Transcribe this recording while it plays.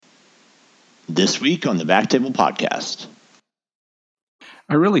This week on the Backtable Podcast.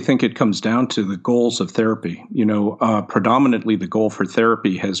 I really think it comes down to the goals of therapy. Predominantly the goal for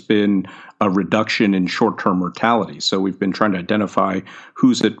therapy has been a reduction in short-term mortality. So we've been trying to identify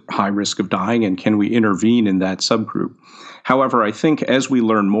who's at high risk of dying and can we intervene in that subgroup. However, I think as we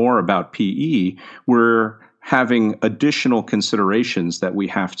learn more about PE, we're having additional considerations that we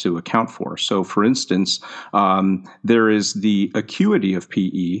have to account for. So, for instance, there is the acuity of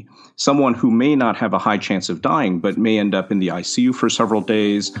PE, someone who may not have a high chance of dying, but may end up in the ICU for several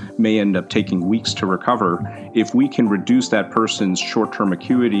days, may end up taking weeks to recover. If we can reduce that person's short-term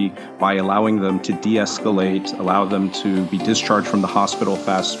acuity by allowing them to de-escalate, allow them to be discharged from the hospital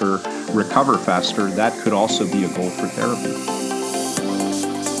faster, recover faster, that could also be a goal for therapy.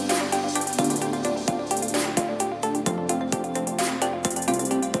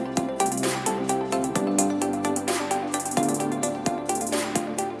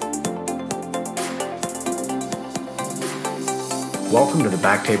 Welcome to the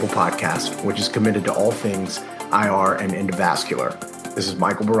Backtable Podcast, which is committed to all things IR and endovascular. This is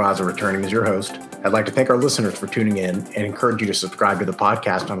Michael Barraza returning as your host. I'd like to thank our listeners for tuning in and encourage you to subscribe to the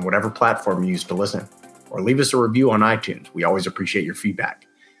podcast on whatever platform you use to listen, or leave us a review on iTunes. We always appreciate your feedback.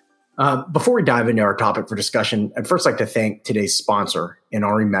 Before we dive into our topic for discussion, I'd first like to thank today's sponsor,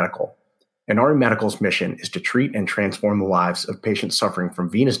 Inari Medical. Inari Medical's mission is to treat and transform the lives of patients suffering from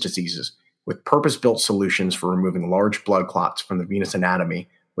venous diseases with purpose-built solutions for removing large blood clots from the venous anatomy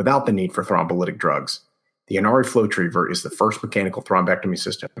without the need for thrombolytic drugs. The Inari FlowTriever is the first mechanical thrombectomy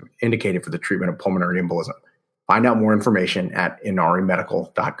system indicated for the treatment of pulmonary embolism. Find out more information at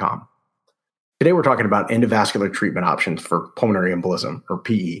inarimedical.com. Today we're talking about endovascular treatment options for pulmonary embolism, or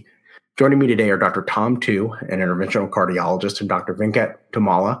PE. Joining me today are Dr. Tom Tu, an interventional cardiologist, and Dr. Venkat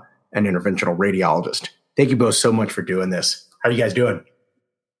Tumala, an interventional radiologist. Thank you both so much for doing this. How are you guys doing?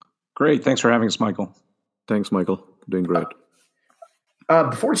 Great. Thanks for having us, Michael. Thanks, Michael. Doing great.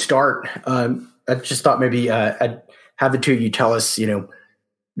 Before we start, I just thought maybe I'd have the two of you tell us,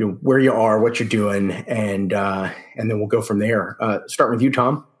 where you are, what you're doing, and then we'll go from there. Start with you,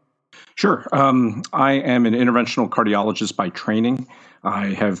 Tom. Sure. I am an interventional cardiologist by training. I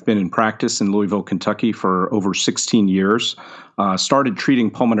have been in practice in Louisville, Kentucky for over 16 years. Started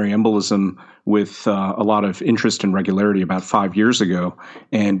treating pulmonary embolism with a lot of interest and regularity about 5 years ago.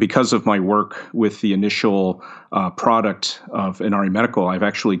 And because of my work with the initial product of Inari Medical, I've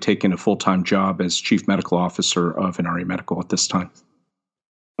actually taken a full-time job as Chief Medical Officer of Inari Medical at this time.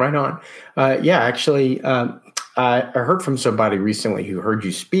 Right on. I heard from somebody recently who heard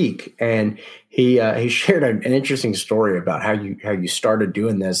you speak, and he shared an interesting story about how you started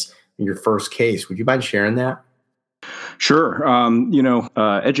doing this in your first case. Would you mind sharing that? Sure.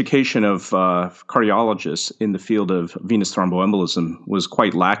 Education of cardiologists in the field of venous thromboembolism was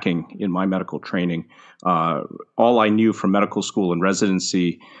quite lacking in my medical training. All I knew from medical school and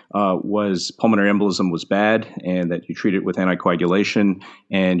residency was pulmonary embolism was bad and that you treat it with anticoagulation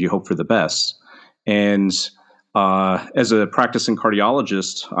and you hope for the best. And as a practicing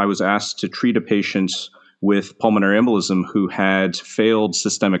cardiologist, I was asked to treat a patient with pulmonary embolism who had failed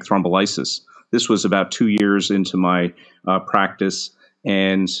systemic thrombolysis. This was about 2 years into my practice,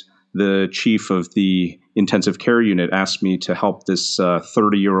 and the chief of the intensive care unit asked me to help this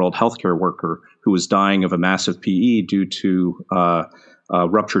 30-year-old healthcare worker who was dying of a massive PE due to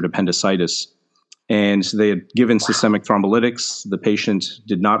ruptured appendicitis. And they had given systemic thrombolytics. The patient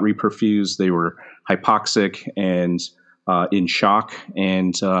did not reperfuse. They were hypoxic and in shock.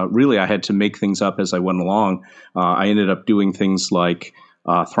 And really, I had to make things up as I went along. I ended up doing things like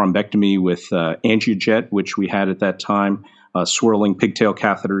thrombectomy with angiojet, which we had at that time, swirling pigtail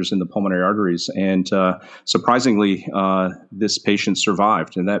catheters in the pulmonary arteries. And surprisingly, this patient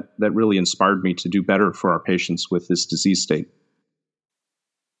survived. And that really inspired me to do better for our patients with this disease state.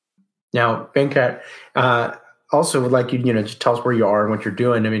 Now, Venkat, also would like you, to tell us where you are and what you're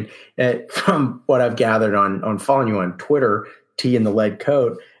doing. I mean, from what I've gathered on following you on Twitter, T in the lead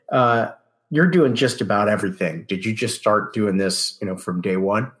coat, you're doing just about everything. Did you just start doing this, from day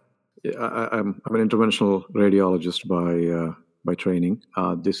one? Yeah, I'm an interventional radiologist by training.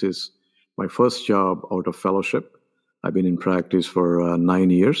 This is my first job out of fellowship. I've been in practice for 9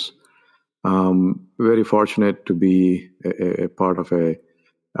 years. Very fortunate to be a part of a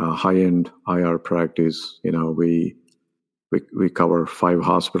high-end IR practice. We cover 5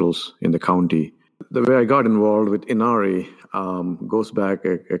 hospitals in the county. The way I got involved with Inari goes back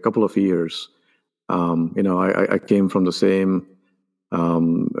a couple of years. I came from the same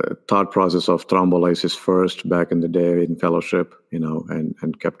thought process of thrombolysis first back in the day in fellowship,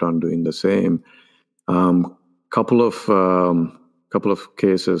 and kept on doing the same. Couple of couple of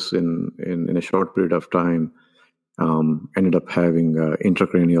cases in a short period of time ended up having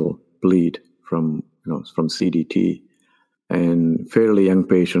intracranial bleed from CDT, and fairly young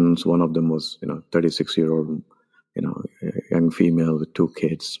patients. One of them was 36-year-old young female with 2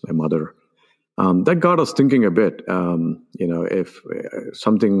 kids, my mother. That got us thinking a bit. If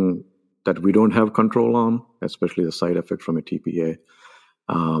something that we don't have control on, especially the side effect from a TPA,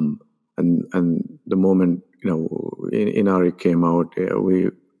 and the moment Inari came out,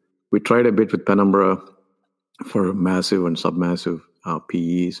 we tried a bit with Penumbra for massive and submassive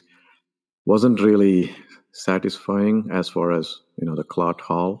PEs. Wasn't really satisfying as far as the clot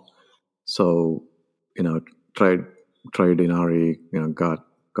haul. So tried Inari, got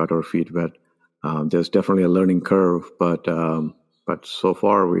our feet wet. There's definitely a learning curve, but so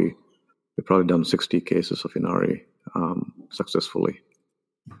far we've probably done 60 cases of Inari successfully.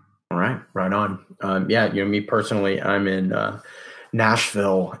 All right, right on. Me personally, I'm in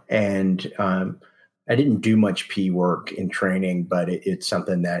Nashville, and I didn't do much P work in training, but it's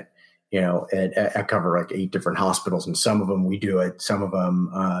something that I cover like 8 different hospitals, and some of them we do it, some of them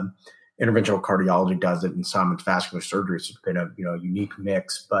interventional cardiology does it, and some it's vascular surgery. So it's been a unique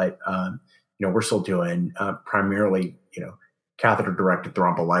mix, but we're still doing primarily catheter-directed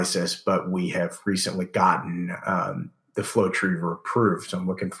thrombolysis, but we have recently gotten the FlowTriever approved. So I'm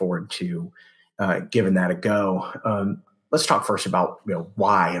looking forward to giving that a go. Let's talk first about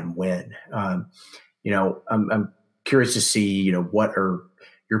why and when. I'm curious to see what are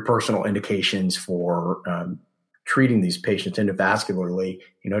your personal indications for treating these patients endovascularly.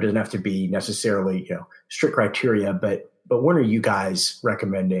 It doesn't have to be necessarily strict criteria, but when are you guys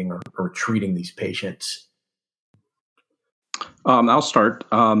recommending or treating these patients? I'll start.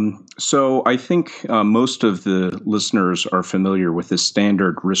 So I think most of the listeners are familiar with the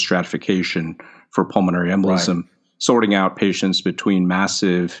standard risk stratification for pulmonary embolism, right, sorting out patients between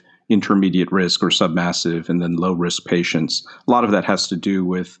massive, intermediate risk or submassive, and then low risk patients. A lot of that has to do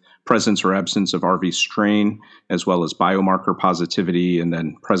with presence or absence of RV strain, as well as biomarker positivity, and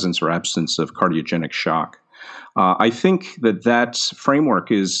then presence or absence of cardiogenic shock. I think that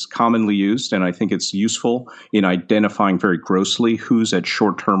framework is commonly used, and I think it's useful in identifying very grossly who's at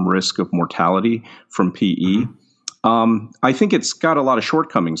short-term risk of mortality from PE. I think it's got a lot of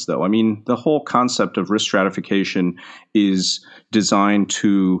shortcomings, though. I mean, the whole concept of risk stratification is designed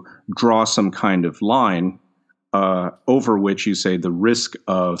to draw some kind of line over which you say the risk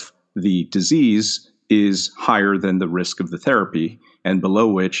of the disease is higher than the risk of the therapy, and below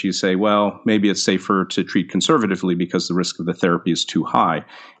which you say, well, maybe it's safer to treat conservatively because the risk of the therapy is too high.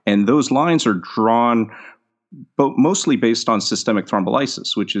 And those lines are drawn mostly based on systemic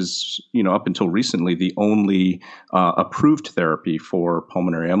thrombolysis, which is, up until recently, the only approved therapy for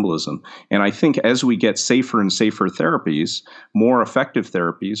pulmonary embolism. And I think as we get safer and safer therapies, more effective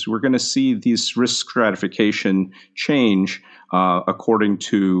therapies, we're going to see these risk stratification change according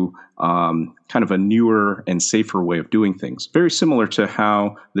to kind of a newer and safer way of doing things. Very similar to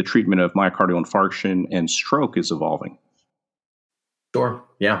how the treatment of myocardial infarction and stroke is evolving. Sure.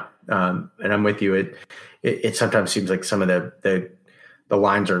 Yeah. And I'm with you. It sometimes seems like some of the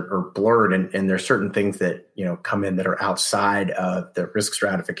lines are blurred, and there's certain things that, come in that are outside of the risk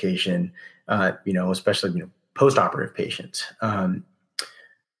stratification, especially, post-operative patients.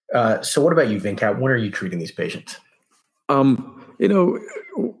 So what about you, Venkat? When are you treating these patients?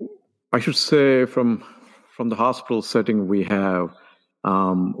 I should say from the hospital setting we have,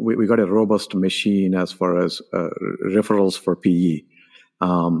 we got a robust machine as far as referrals for PE.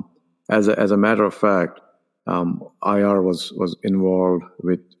 As a matter of fact, IR was involved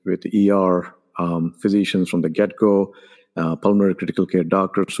with ER physicians from the get-go, pulmonary critical care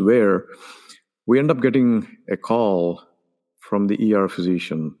doctors, where we end up getting a call from the ER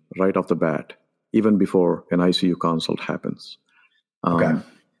physician right off the bat, even before an ICU consult happens. Okay.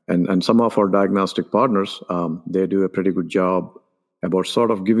 And some of our diagnostic partners, they do a pretty good job about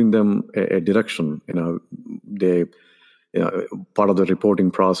sort of giving them a direction. Part of the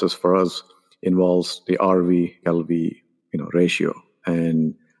reporting process for us involves the RV-LV, ratio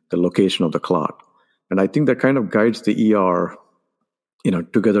and the location of the clot. And I think that kind of guides the ER,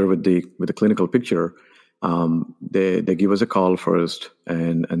 together with the clinical picture. They give us a call first,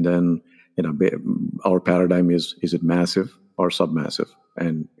 and then, our paradigm is it massive or submassive?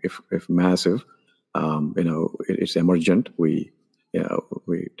 And if massive, it's emergent. We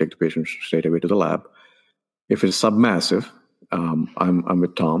take the patient straight away to the lab. If it's submassive, I'm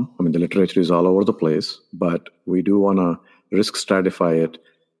with Tom. I mean, the literature is all over the place, but we do want to risk stratify it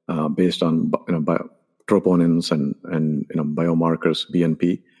based on troponins and biomarkers,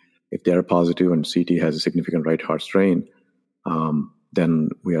 BNP. If they are positive and CT has a significant right heart strain, then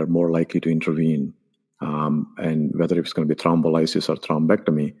we are more likely to intervene. And whether it's going to be thrombolysis or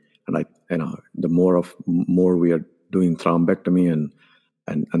thrombectomy, and the more we are doing thrombectomy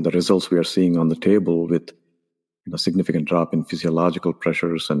and the results we are seeing on the table with significant drop in physiological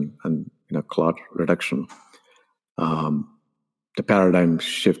pressures and clot reduction, the paradigm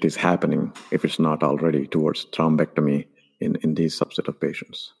shift is happening, if it's not already, towards thrombectomy in these subset of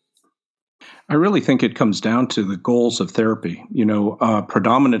patients. I really think it comes down to the goals of therapy.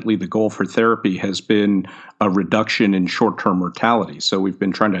 Predominantly the goal for therapy has been a reduction in short-term mortality. So we've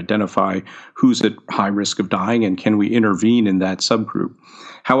been trying to identify who's at high risk of dying and can we intervene in that subgroup.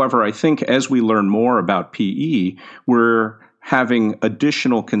 However, I think as we learn more about PE, we're having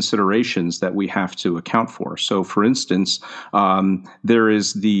additional considerations that we have to account for. So, for instance, there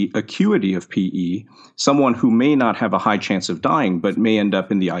is the acuity of PE. Someone who may not have a high chance of dying, but may end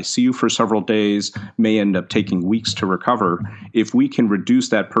up in the ICU for several days, may end up taking weeks to recover. If we can reduce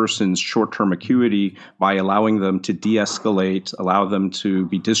that person's short-term acuity by allowing them to de-escalate, allow them to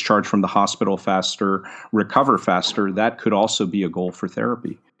be discharged from the hospital faster, recover faster, that could also be a goal for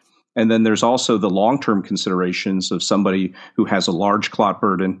therapy. And then there's also the long-term considerations of somebody who has a large clot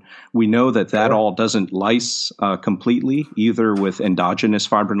burden. We know that all doesn't lyse completely, either with endogenous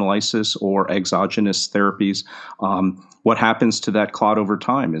fibrinolysis or exogenous therapies. What happens to that clot over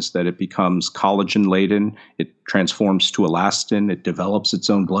time is that it becomes collagen-laden, it transforms to elastin, it develops its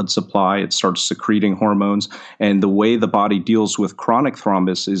own blood supply, it starts secreting hormones, and the way the body deals with chronic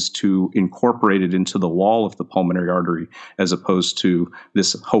thrombus is to incorporate it into the wall of the pulmonary artery, as opposed to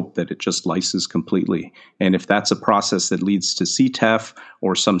this hope that it just lyses completely. And if that's a process that leads to CTEPH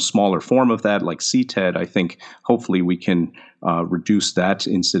or some smaller form of that, like CTED, I think hopefully we can reduce that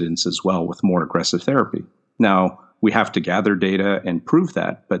incidence as well with more aggressive therapy. Now, we have to gather data and prove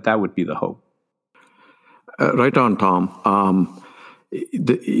that, but that would be the hope. Right on, Tom.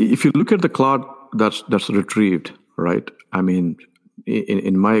 If you look at the clot that's retrieved, right? I mean,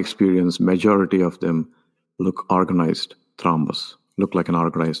 in my experience, majority of them look like an organized thrombus,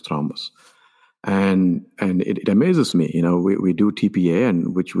 and it amazes me. We do TPA,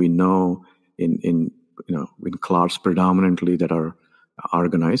 and which we know in clots predominantly that are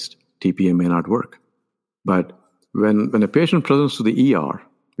organized, TPA may not work, but when a patient presents to the ER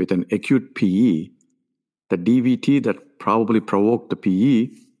with an acute PE, the DVT that probably provoked the PE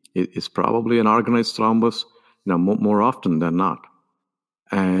is probably an organized thrombus, more often than not.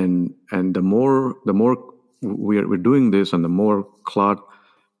 And the more we're doing this, and the more clot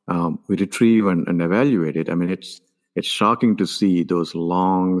we retrieve and evaluate it, I mean, it's shocking to see those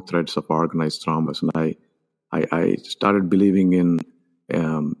long threads of organized thrombus. And I started believing in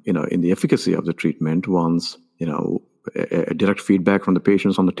the efficacy of the treatment once a direct feedback from the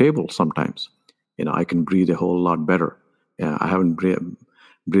patients on the table. Sometimes I can breathe a whole lot better. I haven't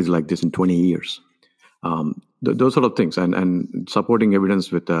breathed like this in 20 years. Those sort of things, and supporting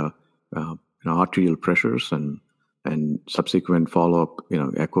evidence with arterial pressures and subsequent follow-up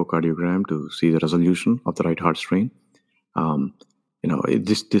echocardiogram to see the resolution of the right heart strain.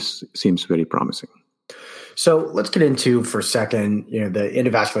 This seems very promising. So let's get into, for a second, the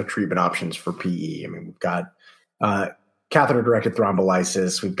endovascular treatment options for PE. I mean, we've got catheter-directed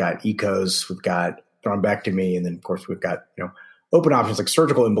thrombolysis, we've got ECOs, we've got thrombectomy, and then, of course, we've got open options like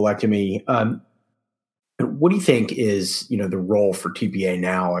surgical embolectomy. What do you think is the role for TPA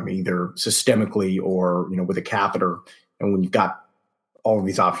now? I mean, either systemically or with a catheter, and when you've got all of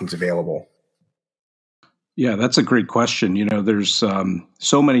these options available? Yeah, that's a great question. There's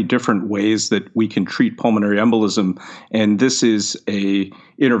so many different ways that we can treat pulmonary embolism, and this is a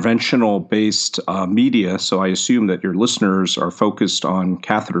interventional-based media, so I assume that your listeners are focused on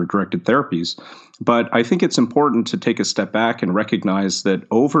catheter-directed therapies. But I think it's important to take a step back and recognize that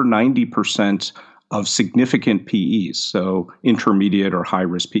over 90% of significant PEs, so intermediate or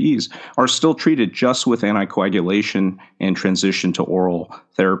high-risk PEs, are still treated just with anticoagulation and transition to oral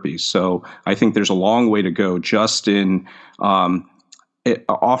therapies. So I think there's a long way to go just in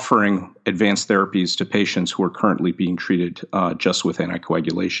offering advanced therapies to patients who are currently being treated just with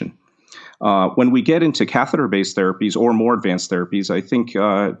anticoagulation. When we get into catheter-based therapies or more advanced therapies, I think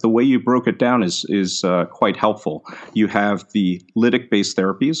the way you broke it down is quite helpful. You have the lytic-based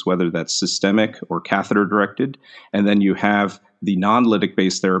therapies, whether that's systemic or catheter-directed, and then you have the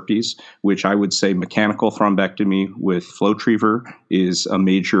non-lytic-based therapies, which I would say mechanical thrombectomy with FlowTriever is a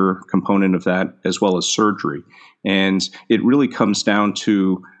major component of that, as well as surgery. And it really comes down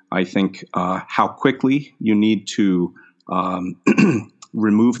to, I think, how quickly you need to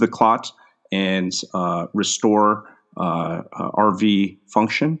remove the clot and restore RV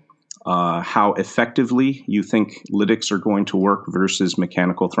function. how effectively you think lytics are going to work versus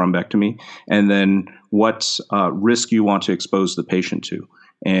mechanical thrombectomy, and then what risk you want to expose the patient to.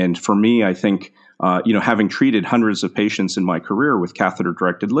 And for me, I think, having treated hundreds of patients in my career with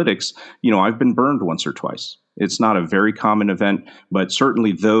catheter-directed lytics, I've been burned once or twice. It's not a very common event, but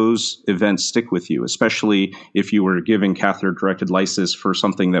certainly those events stick with you, especially if you were giving catheter-directed lysis for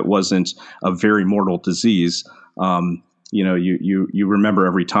something that wasn't a very mortal disease. You remember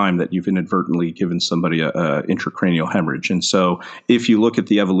every time that you've inadvertently given somebody a intracranial hemorrhage. And so if you look at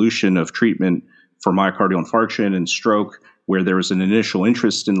the evolution of treatment for myocardial infarction and stroke, where there was an initial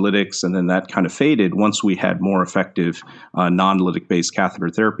interest in lytics and then that kind of faded once we had more effective non-lytic-based catheter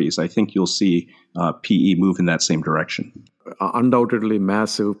therapies, I think you'll see PE move in that same direction. Undoubtedly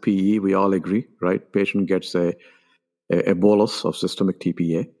massive PE, we all agree, right? Patient gets a bolus of systemic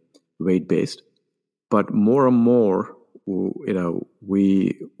TPA, weight-based. But more and more,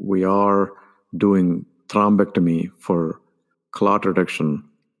 we are doing thrombectomy for clot reduction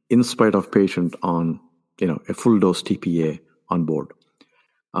in spite of patient on a full dose TPA on board.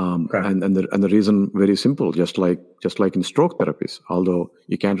 Okay. And the reason very simple, just like in stroke therapies, although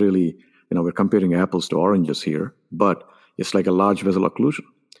you can't really, we're comparing apples to oranges here, but it's like a large vessel occlusion,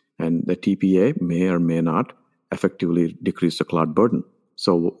 and the TPA may or may not effectively decrease the clot burden.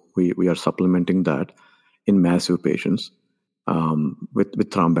 So we are supplementing that in massive patients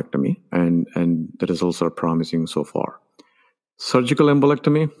with thrombectomy, and the results are promising so far. Surgical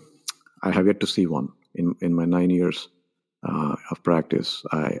embolectomy, I have yet to see one. In my 9 years of practice,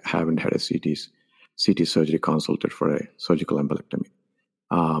 I haven't had a CT surgery consulted for a surgical embolectomy.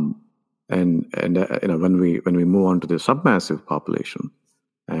 When we move on to the submassive population,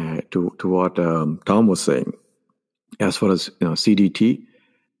 to what Tom was saying, as far as CDT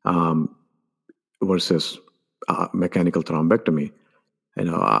versus mechanical thrombectomy,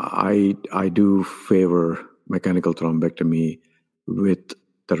 I do favor mechanical thrombectomy with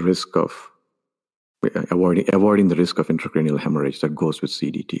the risk of avoiding the risk of intracranial hemorrhage that goes with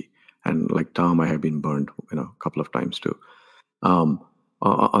CDT. And like Tom, I have been burned, a couple of times too.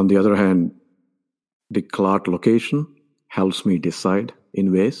 On the other hand, the clot location helps me decide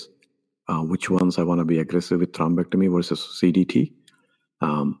in ways which ones I want to be aggressive with thrombectomy versus CDT.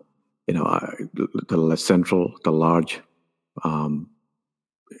 The central, the large,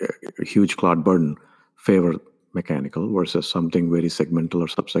 huge clot burden favor mechanical versus something very segmental or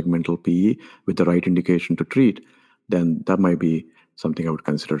subsegmental PE with the right indication to treat, then that might be something I would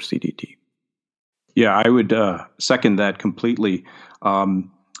consider CDT. Yeah, I would second that completely.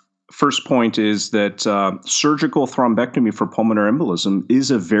 First point is that surgical thrombectomy for pulmonary embolism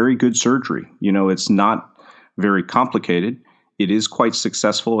is a very good surgery. It's not very complicated. It is quite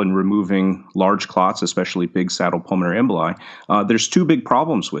successful in removing large clots, especially big saddle pulmonary emboli. There's two big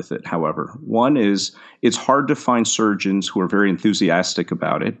problems with it, however. One is it's hard to find surgeons who are very enthusiastic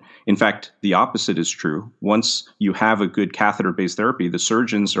about it. In fact, the opposite is true. Once you have a good catheter-based therapy, the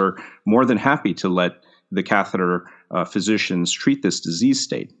surgeons are more than happy to let the catheter physicians treat this disease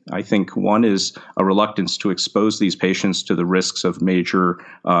state. I think one is a reluctance to expose these patients to the risks of major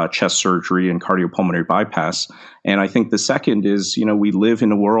chest surgery and cardiopulmonary bypass. And I think the second is, we live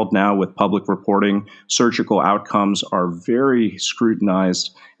in a world now with public reporting. Surgical outcomes are very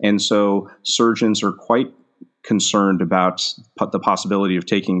scrutinized. And so surgeons are quite concerned about the possibility of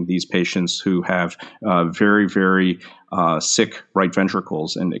taking these patients who have very, very sick right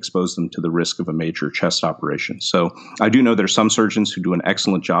ventricles and expose them to the risk of a major chest operation. So I do know there's some surgeons who do an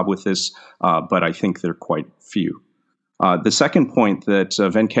excellent job with this, but I think they're quite few. The second point that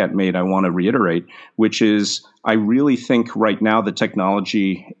Venkat made, I want to reiterate, which is I really think right now the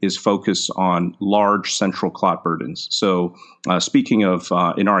technology is focused on large central clot burdens. So speaking of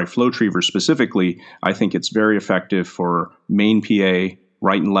Inari FlowTriever specifically, I think it's very effective for main PA,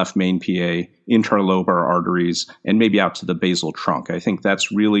 right and left main PA, interlobar arteries, and maybe out to the basal trunk. I think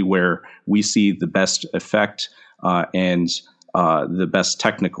that's really where we see the best effect and the best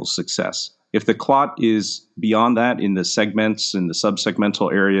technical success. If the clot is beyond that in the segments and the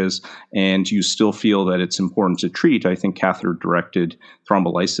subsegmental areas, and you still feel that it's important to treat, I think catheter-directed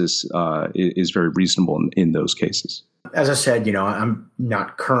thrombolysis is very reasonable in those cases. As I said, I'm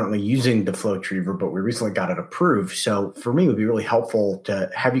not currently using the FlowTriever, but we recently got it approved. So for me, it would be really helpful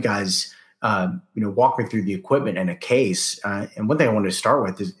to have you guys, walk me through the equipment and a case. And one thing I wanted to start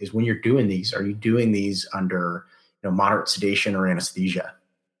with is when you're doing these, are you doing these under, moderate sedation or anesthesia?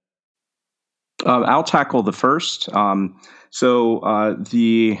 I'll tackle the first. So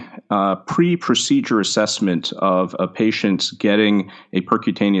the pre-procedure assessment of a patient getting a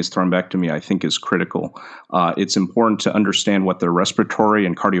percutaneous thrombectomy, I think, is critical. It's important to understand what their respiratory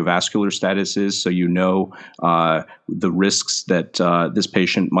and cardiovascular status is, so you know the risks that this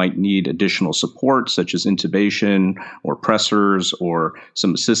patient might need additional support, such as intubation or pressors or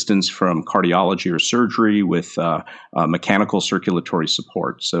some assistance from cardiology or surgery with mechanical circulatory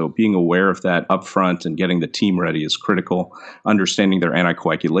support. So being aware of that upfront and getting the team ready is critical. Understanding their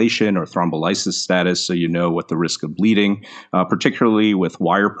anticoagulation or thrombolysis status, so you know what the risk of bleeding, particularly with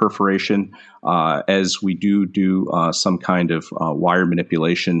wire perforation, as we do some kind of wire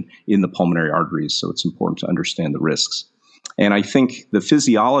manipulation in the pulmonary arteries. So it's important to understand the risks. And I think the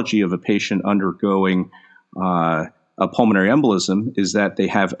physiology of a patient undergoing a pulmonary embolism is that they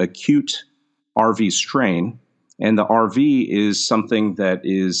have acute RV strain. And the RV is something that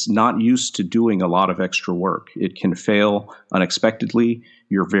is not used to doing a lot of extra work. It can fail unexpectedly.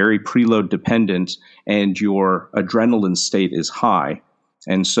 You're very preload dependent, and your adrenaline state is high.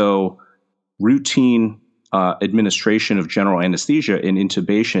 And so routine administration of general anesthesia in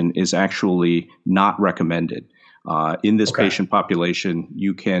intubation is actually not recommended. In this patient population,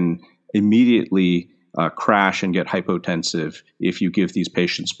 you can immediately crash and get hypotensive if you give these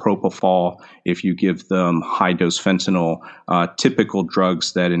patients propofol, if you give them high-dose fentanyl, typical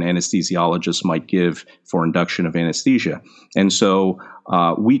drugs that an anesthesiologist might give for induction of anesthesia. And so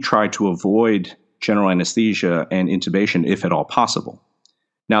we try to avoid general anesthesia and intubation if at all possible.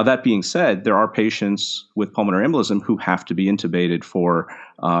 Now, that being said, there are patients with pulmonary embolism who have to be intubated for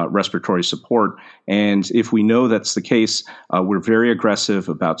respiratory support. And if we know that's the case, we're very aggressive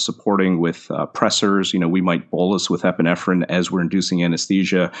about supporting with pressors. We might bolus with epinephrine as we're inducing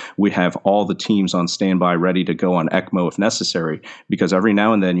anesthesia. We have all the teams on standby ready to go on ECMO if necessary, because every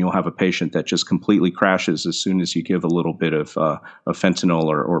now and then you'll have a patient that just completely crashes as soon as you give a little bit of fentanyl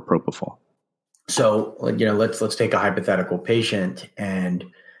or propofol. So, let's take a hypothetical patient and,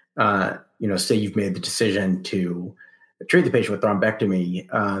 say you've made the decision to treat the patient with thrombectomy.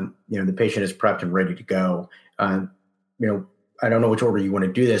 The patient is prepped and ready to go. I don't know which order you want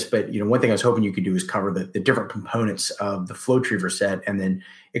to do this, but, one thing I was hoping you could do is cover the different components of the FlowTriever set and then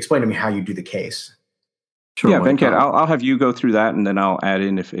explain to me how you do the case. Sure. Yeah, Venkat, I'll have you go through that and then I'll add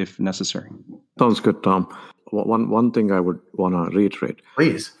in if necessary. Sounds good, Tom. One thing I would want to reiterate.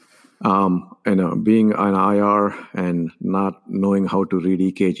 Please. Being an IR and not knowing how to read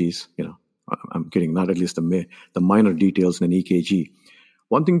EKGs, I'm kidding, not at least the minor details in an EKG.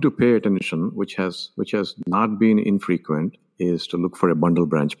 One thing to pay attention, which has not been infrequent, is to look for a bundle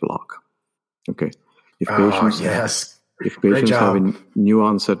branch block. Okay. If patients have a new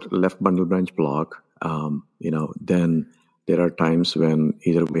onset left bundle branch block, then there are times when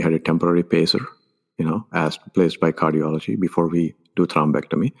either we had a temporary pacer, as placed by cardiology before we do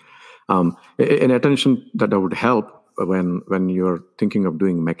thrombectomy. An attention that would help when you're thinking of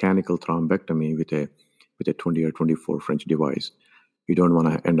doing mechanical thrombectomy with a 20 or 24 French device, you don't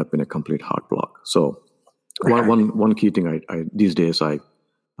want to end up in a complete heart block. So one key thing I these days I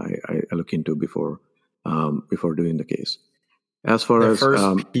look into before doing the case. As far as the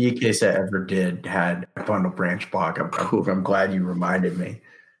first PE case I ever did had a bundle branch block. I'm glad you reminded me.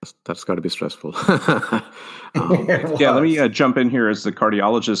 That's got to be stressful. Yeah, let me jump in here as the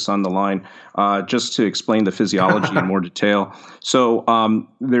cardiologist on the line, just to explain the physiology in more detail. So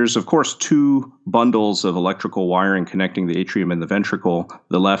there's, of course, two bundles of electrical wiring connecting the atrium and the ventricle,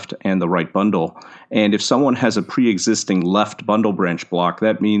 the left and the right bundle. And if someone has a pre-existing left bundle branch block,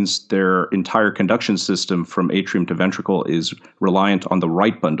 that means their entire conduction system from atrium to ventricle is reliant on the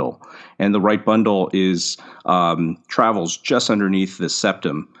right bundle. And the right bundle travels just underneath the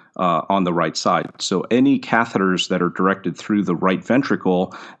septum on the right side. So any catheters that are directed through the right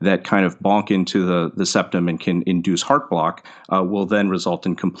ventricle that kind of bonk into the septum and can induce heart block will then result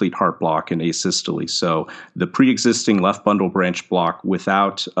in complete heart block and asystole. So the pre-existing left bundle branch block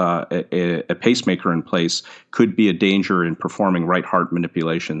without a pacemaker in place could be a danger in performing right heart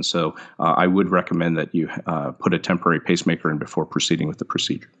manipulation. So I would recommend that you put a temporary pacemaker in before proceeding with the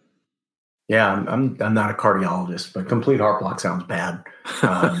procedure. Yeah, I'm not a cardiologist, but complete heart block sounds bad.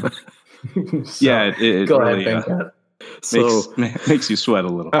 Yeah, it go really ahead, Venkat. makes you sweat a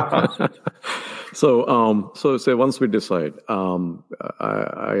little. So say once we decide, I'm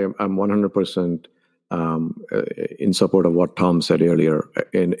 100% in support of what Tom said earlier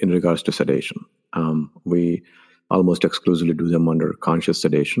in regards to sedation. We almost exclusively do them under conscious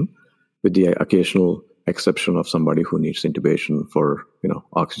sedation, with the occasional exception of somebody who needs intubation for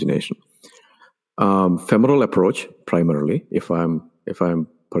oxygenation. Femoral approach primarily. If I'm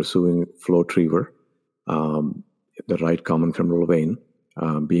pursuing FlowTriever, the right common femoral vein,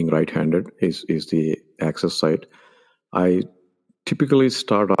 being right-handed, is the access site. I typically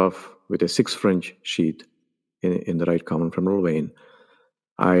start off with a 6 French sheath in the right common femoral vein.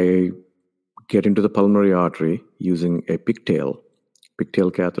 I get into the pulmonary artery using a pigtail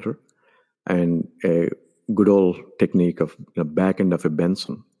catheter and a good old technique of the back end of a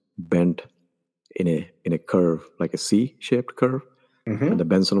Benson bent in a curve, like a C-shaped curve. And the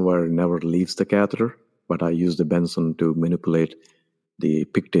Benson wire never leaves the catheter, but I use the Benson to manipulate the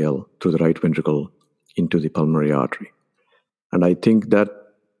pigtail through the right ventricle into the pulmonary artery. And I think that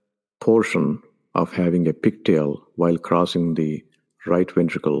portion of having a pigtail while crossing the right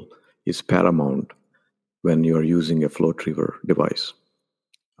ventricle is paramount when you're using a FlowTriever device.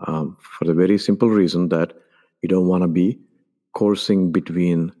 For the very simple reason that you don't want to be coursing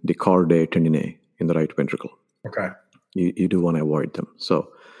between the chordae tendineae in the right ventricle. Okay. You do want to avoid them.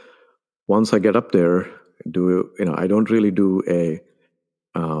 So once I get up there, I don't really do a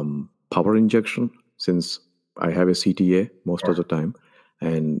power injection since I have a CTA most of the time,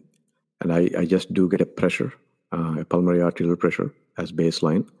 and I just do get a pressure, a pulmonary arterial pressure as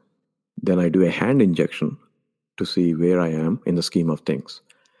baseline. Then I do a hand injection to see where I am in the scheme of things.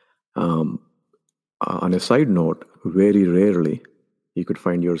 On a side note, very rarely you could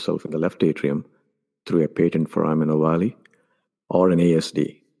find yourself in the left atrium through a patent foramen ovale or an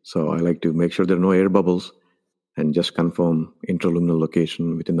ASD. So I like to make sure there are no air bubbles and just confirm intraluminal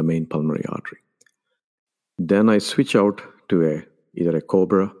location within the main pulmonary artery. Then I switch out to either a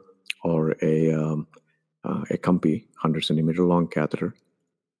Cobra or a Compi 100 centimeter long catheter.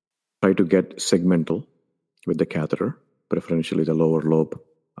 Try to get segmental with the catheter, preferentially the lower lobe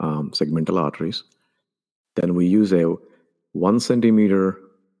segmental arteries. Then we use a 1 centimeter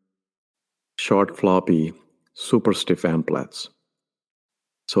short floppy super stiff amplats,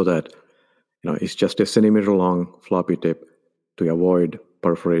 so that it's just a centimeter long floppy tip to avoid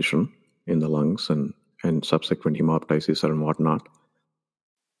perforation in the lungs and subsequent hemoptysis and whatnot.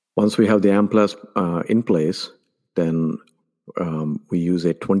 Once we have the amplats in place, then we use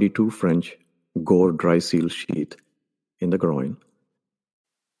a 22 French Gore dry seal sheath in the groin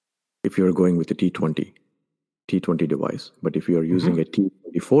if you're going with a T20 device. But if you're using a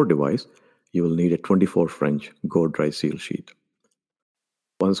T24 device, you will need a 24 French Gore dry seal sheath.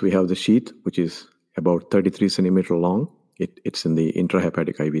 Once we have the sheath, which is about 33 centimeter long, it's in the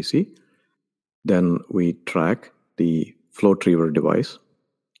intrahepatic IVC, then we track the FlowTriever device,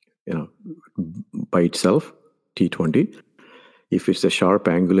 by itself, T20. If it's a sharp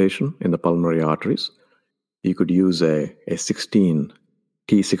angulation in the pulmonary arteries, you could use a T16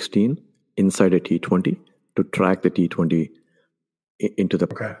 inside a T20 to track the T20 into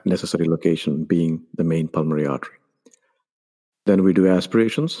the necessary location, being the main pulmonary artery. Then we do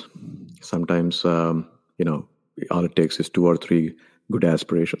aspirations. Sometimes, all it takes is 2 or 3 good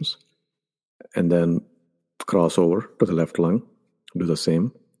aspirations. And then cross over to the left lung, do the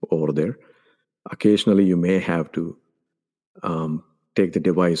same over there. Occasionally, you may have to take the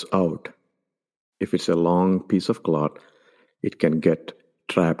device out. If it's a long piece of clot, it can get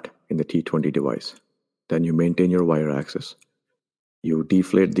trapped in the T20 device. Then you maintain your wire access. You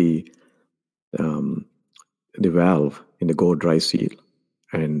deflate the valve in the Gore dry seal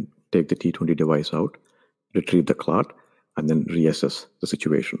and take the T20 device out, retrieve the clot, and then reassess the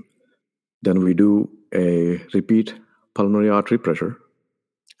situation. Then we do a repeat pulmonary artery pressure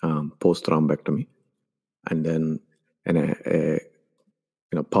post thrombectomy, and then a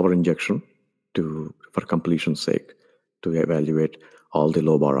power injection for completion's sake to evaluate all the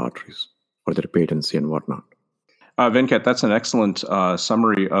lobar arteries for their patency and whatnot. Venkat, that's an excellent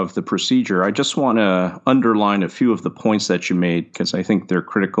summary of the procedure. I just want to underline a few of the points that you made because I think they're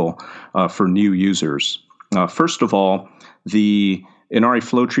critical for new users. First of all, the Inari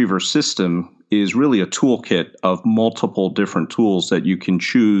FlowTriever system is really a toolkit of multiple different tools that you can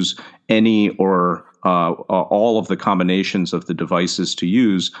choose any or all of the combinations of the devices to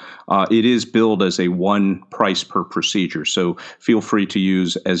use. It is billed as a one price per procedure, so feel free to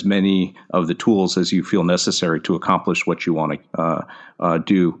use as many of the tools as you feel necessary to accomplish what you want to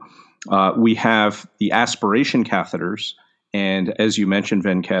do. We have the aspiration catheters, and as you mentioned,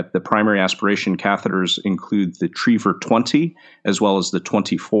 Venkat, the primary aspiration catheters include the Triever 20 as well as the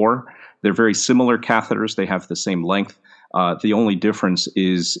 24. They're very similar catheters. They have the same length. The only difference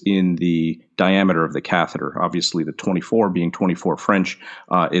is in the diameter of the catheter. Obviously, the 24 being 24 French,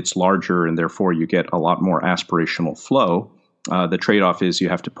 it's larger, and therefore you get a lot more aspirational flow. The trade-off is you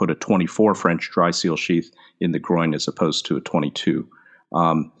have to put a 24 French dry seal sheath in the groin as opposed to a 22.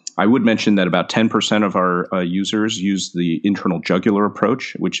 I would mention that about 10% of our users use the internal jugular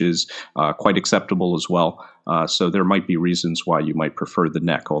approach, which is quite acceptable as well. So there might be reasons why you might prefer the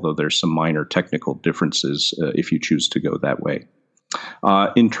neck, although there's some minor technical differences if you choose to go that way.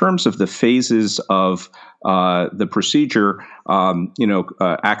 In terms of the phases of the procedure,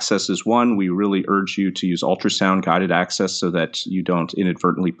 access is one. We really urge you to use ultrasound guided access so that you don't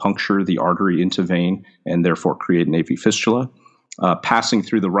inadvertently puncture the artery into vein and therefore create an AV fistula. Passing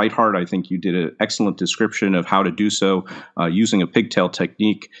through the right heart, I think you did an excellent description of how to do so using a pigtail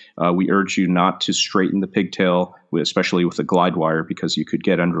technique. We urge you not to straighten the pigtail, especially with a glide wire, because you could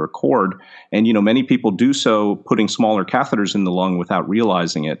get under a cord. And, many people do so putting smaller catheters in the lung without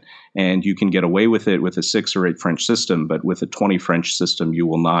realizing it. And you can get away with it with a 6 or 8 French system, but with a 20 French system, you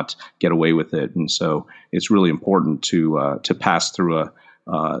will not get away with it. And so it's really important to pass through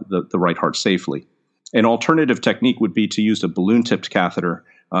the right heart safely. An alternative technique would be to use a balloon-tipped catheter.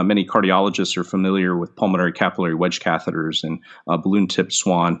 Many cardiologists are familiar with pulmonary capillary wedge catheters, and balloon-tipped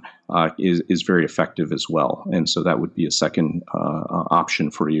Swan is very effective as well. And so that would be a second option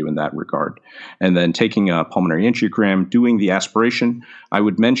for you in that regard. And then taking a pulmonary angiogram, doing the aspiration. I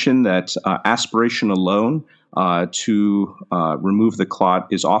would mention that aspiration alone to remove the clot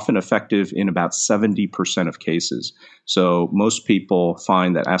is often effective in about 70% of cases. So most people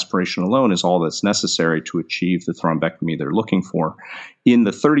find that aspiration alone is all that's necessary to achieve the thrombectomy they're looking for. In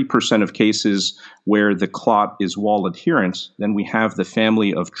the 30% of cases where the clot is wall adherent, then we have the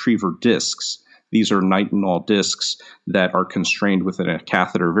family of Triever discs. These are nitinol discs that are constrained within a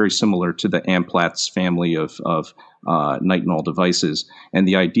catheter, very similar to the Amplatz family of nitinol devices. And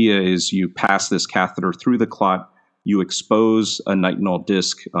the idea is you pass this catheter through the clot, you expose a nitinol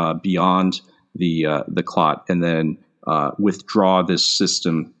disc beyond the clot, and then withdraw this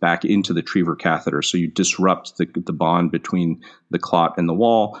system back into the Triever catheter. So you disrupt the bond between the clot and the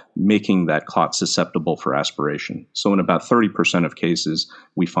wall, making that clot susceptible for aspiration. So in about 30% of cases,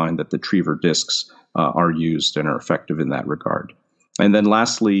 we find that the Triever discs are used and are effective in that regard. And then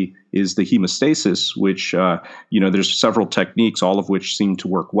lastly is the hemostasis, which, there's several techniques, all of which seem to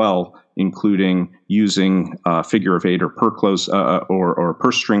work well, including using figure of 8 or perclose or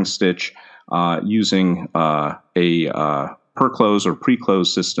purse string stitch, using a perclose or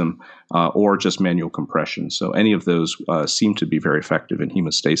pre-close system, or just manual compression. So any of those seem to be very effective in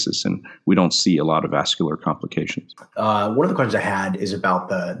hemostasis, and we don't see a lot of vascular complications. One of the questions I had is about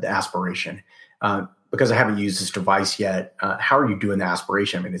the aspiration. Because I haven't used this device yet, how are you doing the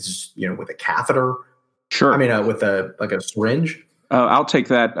aspiration? I mean, is this, with a catheter? Sure. I mean, with a syringe? I'll take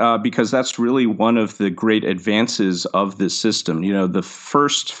that because that's really one of the great advances of this system. The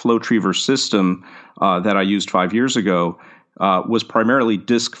first FlowTriever system that I used 5 years ago was primarily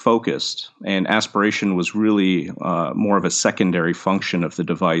disc focused, and aspiration was really more of a secondary function of the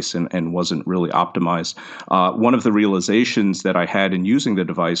device and wasn't really optimized. One of the realizations that I had in using the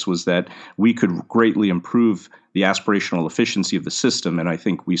device was that we could greatly improve the aspirational efficiency of the system, and I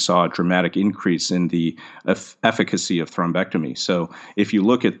think we saw a dramatic increase in the efficacy of thrombectomy. So if you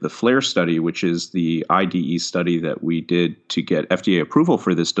look at the FLAIR study, which is the IDE study that we did to get FDA approval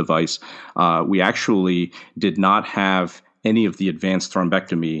for this device, we actually did not have any of the advanced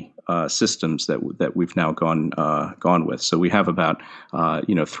thrombectomy systems that we've now gone with. So we have about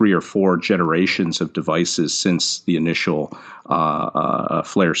 3 or 4 generations of devices since the initial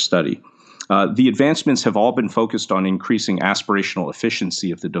FLAIR study. The advancements have all been focused on increasing aspirational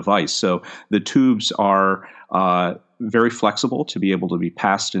efficiency of the device. So the tubes are very flexible to be able to be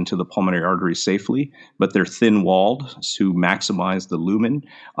passed into the pulmonary artery safely, but they're thin-walled to maximize the lumen,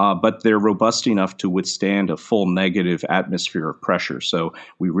 but they're robust enough to withstand a full negative atmosphere of pressure. So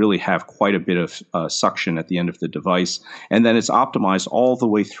we really have quite a bit of suction at the end of the device. And then it's optimized all the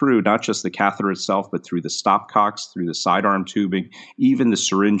way through, not just the catheter itself, but through the stopcocks, through the sidearm tubing. Even the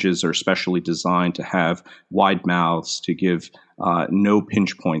syringes are specially designed to have wide mouths to give no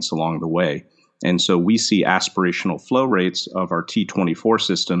pinch points along the way. And so we see aspirational flow rates of our T24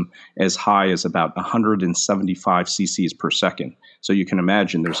 system as high as about 175 cc's per second. So you can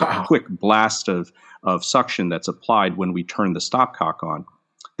imagine there's a quick blast of suction that's applied when we turn the stopcock on.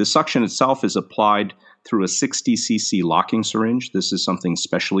 The suction itself is applied through a 60 cc locking syringe. This is something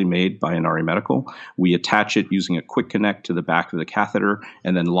specially made by Inari Medical. We attach it using a quick connect to the back of the catheter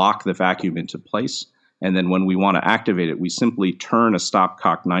and then lock the vacuum into place. And then when we want to activate it, we simply turn a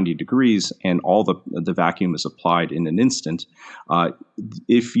stopcock 90 degrees and all the vacuum is applied in an instant.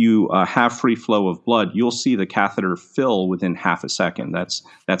 If you have free flow of blood, you'll see the catheter fill within half a second.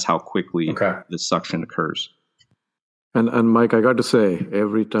 That's how quickly the suction occurs. And Mike, I got to say,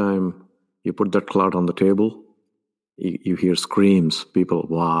 every time you put that clot on the table, you hear screams, people,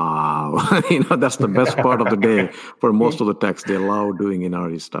 wow. That's the best part of the day for most of the techs. They love doing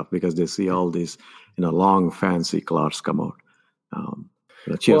Inari stuff because they see all these, long fancy clots come out.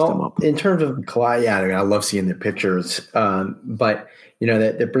 Cheers them up. In terms of clot, yeah, I love seeing the pictures. But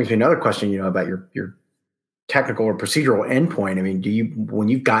that brings me another question, about your technical or procedural endpoint. I mean, when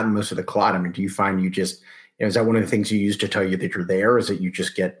you've gotten most of the clot, do you find you just, is that one of the things you use to tell you that you're there? Is that you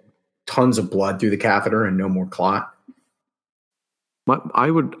just get tons of blood through the catheter and no more clot?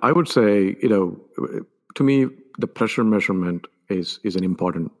 I would say, to me, the pressure measurement is an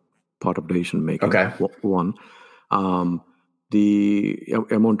important part of decision making. Okay. One, the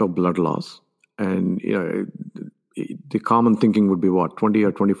amount of blood loss, and the common thinking would be 20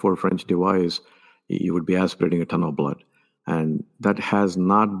 or 24 French device, you would be aspirating a ton of blood, and that has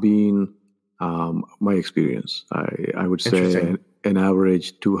not been my experience. I would say an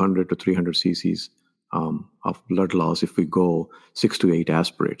average 200 to 300 cc's of blood loss if we go 6 to 8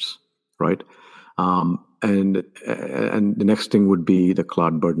 aspirates, right? And the next thing would be the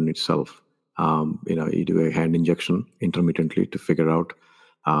clot burden itself. You do a hand injection intermittently to figure out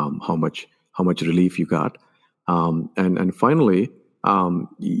how much relief you got, and finally,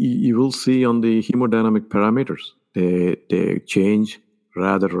 you will see on the hemodynamic parameters they change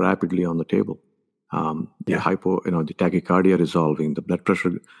rather rapidly on the table. The tachycardia resolving, the blood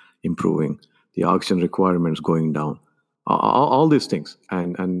pressure improving, the oxygen requirements going down, all these things.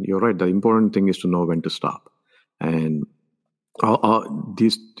 And you're right. The important thing is to know when to stop. And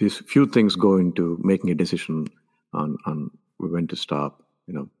these few things go into making a decision on when to stop,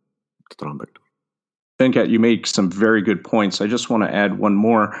 the thrombectomy. Venkat, you make some very good points. I just want to add one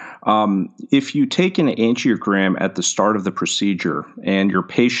more. If you take an angiogram at the start of the procedure and your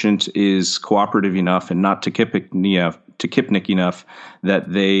patient is cooperative enough and not tachypnic enough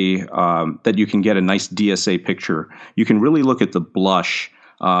that that you can get a nice DSA picture, you can really look at the blush,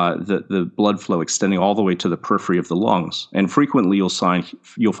 the blood flow extending all the way to the periphery of the lungs. And frequently you'll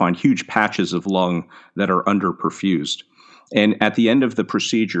find huge patches of lung that are underperfused. And at the end of the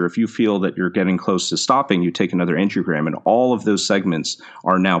procedure, if you feel that you're getting close to stopping, you take another angiogram, and all of those segments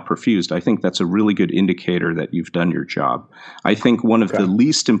are now perfused. I think that's a really good indicator that you've done your job. I think one of the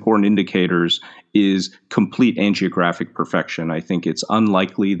least important indicators is complete angiographic perfection. I think it's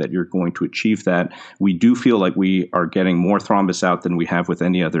unlikely that you're going to achieve that. We do feel like we are getting more thrombus out than we have with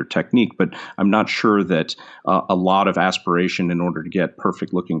any other technique, but I'm not sure that a lot of aspiration in order to get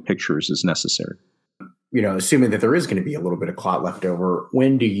perfect-looking pictures is necessary. Assuming that there is going to be a little bit of clot left over,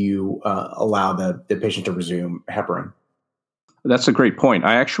 when do you allow the patient to resume heparin? That's a great point.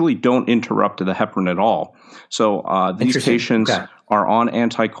 I actually don't interrupt the heparin at all. So these patients are on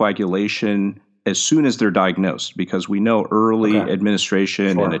anticoagulation as soon as they're diagnosed, because we know early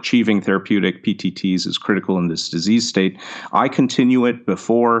administration and achieving therapeutic PTTs is critical in this disease state. I continue it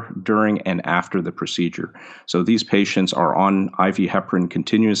before, during, and after the procedure. So these patients are on IV heparin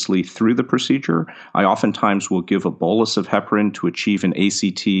continuously through the procedure. I oftentimes will give a bolus of heparin to achieve an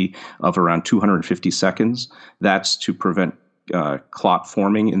ACT of around 250 seconds. That's to prevent clot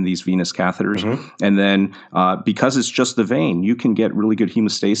forming in these venous catheters. And then because it's just the vein, you can get really good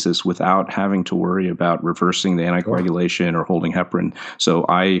hemostasis without having to worry about reversing the anticoagulation or holding heparin. So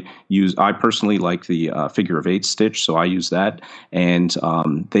I personally like the figure of 8 stitch, so I use that, and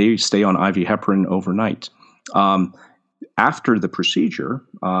they stay on IV heparin overnight. After the procedure,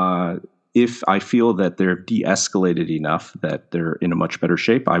 if I feel that they're de-escalated enough, that they're in a much better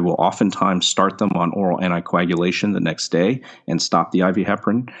shape, I will oftentimes start them on oral anticoagulation the next day and stop the IV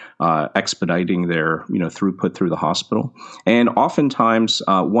heparin, expediting their throughput through the hospital. And oftentimes,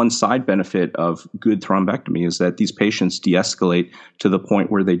 one side benefit of good thrombectomy is that these patients de-escalate to the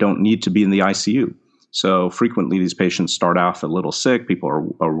point where they don't need to be in the ICU. So frequently these patients start off a little sick, people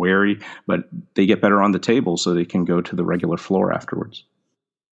are wary, but they get better on the table so they can go to the regular floor afterwards.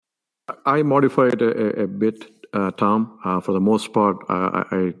 I modified a bit, Tom. For the most part,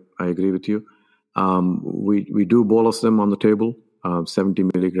 I agree with you. We do bolus them on the table, 70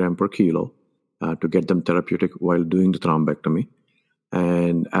 milligram per kilo, to get them therapeutic while doing the thrombectomy.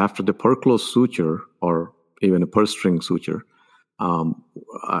 And after the per close suture, or even a per string suture,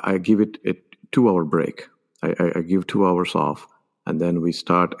 I give it a 2-hour break. I give 2 hours off, and then we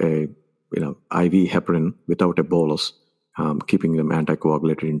start a IV heparin without a bolus, keeping them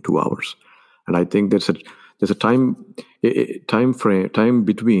anticoagulated in 2 hours. And I think there's a time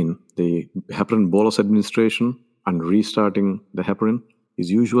between the heparin bolus administration and restarting the heparin is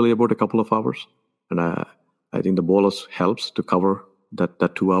usually about a couple of hours. And I think the bolus helps to cover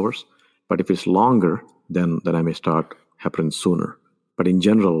that 2 hours. But if it's longer, then I may start heparin sooner. But in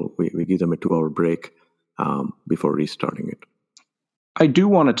general, we give them a 2-hour break before restarting it. I do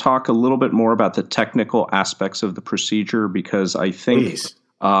want to talk a little bit more about the technical aspects of the procedure because I think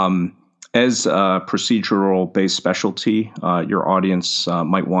as a procedural-based specialty, your audience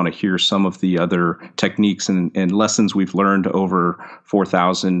might want to hear some of the other techniques and lessons we've learned over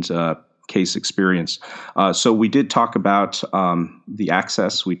 4,000 case experience. So we did talk about the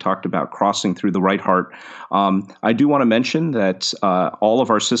access. We talked about crossing through the right heart. I do want to mention that all of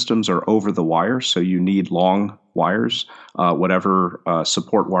our systems are over the wire, so you need long wires. Whatever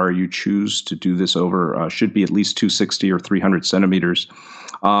support wire you choose to do this over should be at least 260 or 300 centimeters.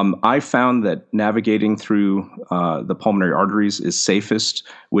 I found that navigating through the pulmonary arteries is safest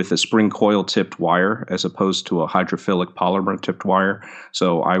with a spring coil tipped wire as opposed to a hydrophilic polymer tipped wire.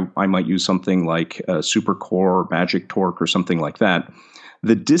 So I might use something like Supercore or Magic Torque or something like that.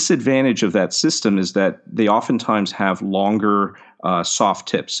 The disadvantage of that system is that they oftentimes have longer soft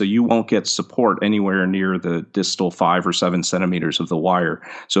tips, so you won't get support anywhere near the distal 5 or 7 centimeters of the wire.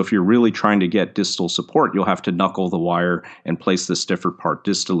 So if you're really trying to get distal support, you'll have to knuckle the wire and place the stiffer part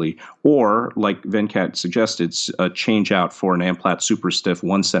distally. Or, like Venkat suggested, change out for an Amplat Super Stiff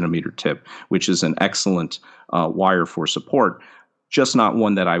 1 centimeter tip, which is an excellent wire for support. Just not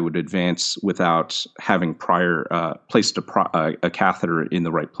one that I would advance without having placed a catheter in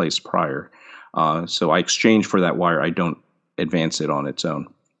the right place prior. So I exchange for that wire. I don't advance it on its own.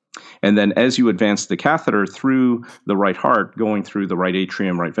 And then as you advance the catheter through the right heart, going through the right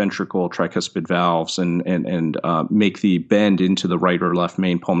atrium, right ventricle, tricuspid valves, and make the bend into the right or left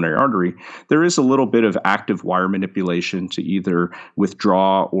main pulmonary artery, there is a little bit of active wire manipulation to either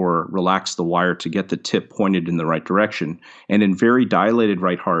withdraw or relax the wire to get the tip pointed in the right direction. And in very dilated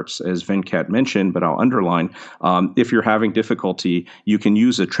right hearts, as Venkat mentioned, but I'll underline, if you're having difficulty, you can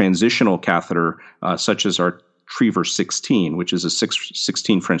use a transitional catheter such as our Triever 16, which is a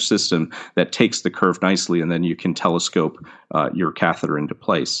 16 French system that takes the curve nicely, and then you can telescope your catheter into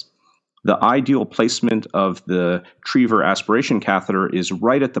place. The ideal placement of the Triever aspiration catheter is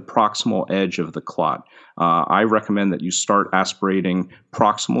right at the proximal edge of the clot. I recommend that you start aspirating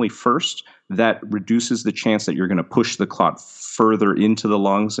proximally first. That reduces the chance that you're going to push the clot further into the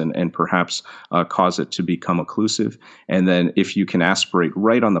lungs and perhaps cause it to become occlusive. And then if you can aspirate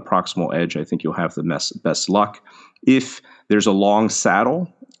right on the proximal edge, I think you'll have the best luck. If there's a long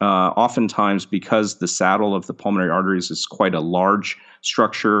saddle, oftentimes because the saddle of the pulmonary arteries is quite a large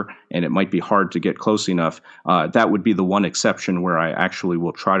structure and it might be hard to get close enough, that would be the one exception where I actually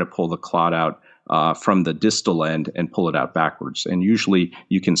will try to pull the clot out from the distal end and pull it out backwards. And usually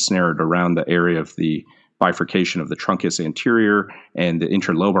you can snare it around the area of the bifurcation of the truncus anterior and the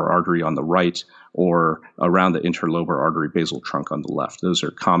interlobar artery on the right, or around the interlobar artery basal trunk on the left. Those are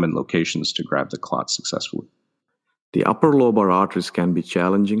common locations to grab the clot successfully. The upper lobar arteries can be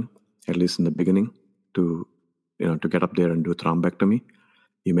challenging, at least in the beginning, to get up there and do thrombectomy.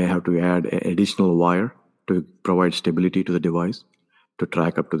 You may have to add an additional wire to provide stability to the device to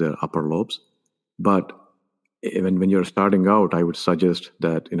track up to the upper lobes. But even when you're starting out, I would suggest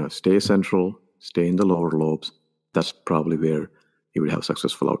that stay central, stay in the lower lobes. That's probably where you would have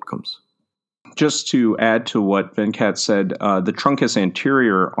successful outcomes. Just to add to what Venkat said, the truncus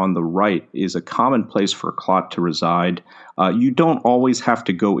anterior on the right is a common place for a clot to reside. You don't always have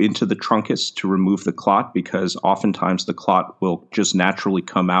to go into the truncus to remove the clot, because oftentimes the clot will just naturally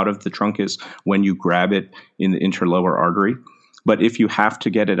come out of the truncus when you grab it in the interlobar artery. But if you have to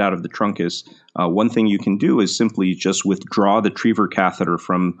get it out of the truncus, one thing you can do is simply just withdraw the Triever catheter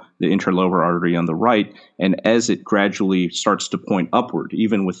from the interlobar artery on the right, and as it gradually starts to point upward,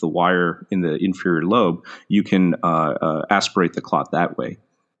 even with the wire in the inferior lobe, you can aspirate the clot that way.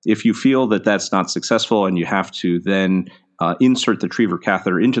 If you feel that that's not successful and you have to then insert the Triever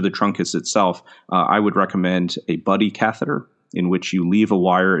catheter into the truncus itself, I would recommend a buddy catheter, in which you leave a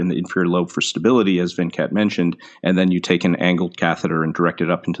wire in the inferior lobe for stability, as Venkat mentioned, and then you take an angled catheter and direct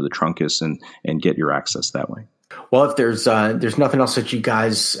it up into the truncus and get your access that way. Well, if there's nothing else that you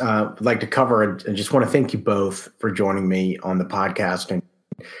guys would like to cover, I just want to thank you both for joining me on the podcast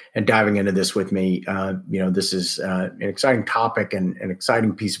and diving into this with me. This is an exciting topic and an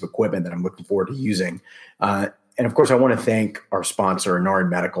exciting piece of equipment that I'm looking forward to using. And of course, I want to thank our sponsor, Inari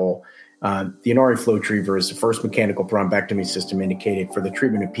Medical. The Inari FlowTriever is the first mechanical thrombectomy system indicated for the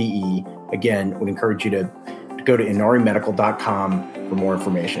treatment of PE. Again, would encourage you to go to inarimedical.com for more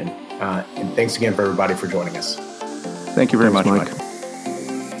information. And thanks again for everybody for joining us. Thank you very much, Mike.